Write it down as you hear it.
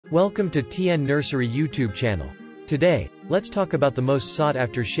Welcome to TN Nursery YouTube channel. Today, let's talk about the most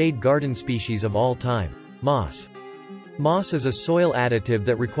sought-after shade garden species of all time, moss. Moss is a soil additive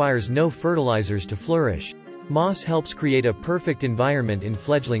that requires no fertilizers to flourish. Moss helps create a perfect environment in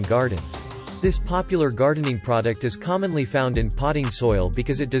fledgling gardens. This popular gardening product is commonly found in potting soil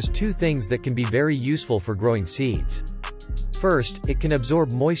because it does two things that can be very useful for growing seeds. First, it can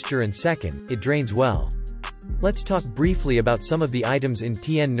absorb moisture, and second, it drains well. Let's talk briefly about some of the items in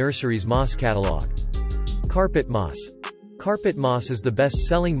TN Nursery's moss catalog. Carpet moss. Carpet moss is the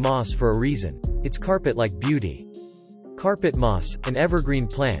best-selling moss for a reason. It's carpet-like beauty. Carpet moss, an evergreen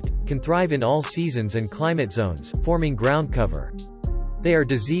plant, can thrive in all seasons and climate zones, forming ground cover. They are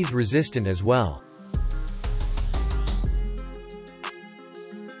disease-resistant as well.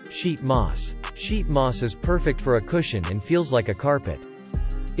 Sheet moss. Sheet moss is perfect for a cushion and feels like a carpet.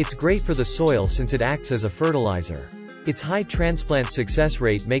 It's great for the soil since it acts as a fertilizer. Its high transplant success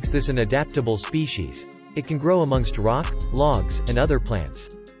rate makes this an adaptable species. It can grow amongst rock, logs, and other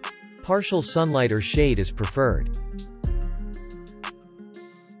plants. Partial sunlight or shade is preferred.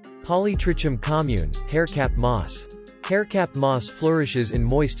 Polytrichum commune, haircap moss. Haircap moss flourishes in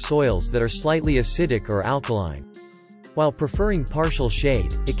moist soils that are slightly acidic or alkaline. While preferring partial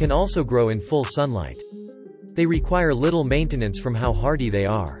shade, it can also grow in full sunlight. They require little maintenance from how hardy they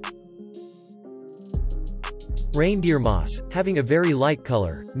are. Reindeer moss, having a very light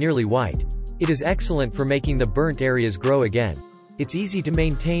color, nearly white. It is excellent for making the burnt areas grow again. It's easy to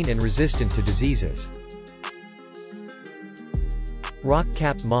maintain and resistant to diseases.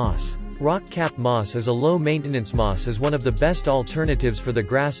 Rock-capped moss. Rock-capped moss is a low-maintenance moss, is one of the best alternatives for the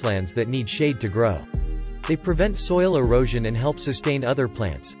grasslands that need shade to grow. They prevent soil erosion and help sustain other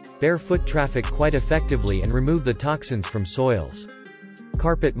plants, bear foot traffic quite effectively, and remove the toxins from soils.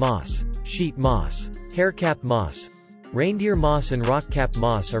 Carpet moss. Sheet moss. Haircap moss. Reindeer moss and rock-capped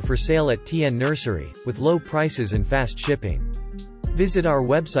moss are for sale at TN Nursery, with low prices and fast shipping. Visit our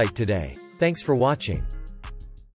website today. Thanks for watching.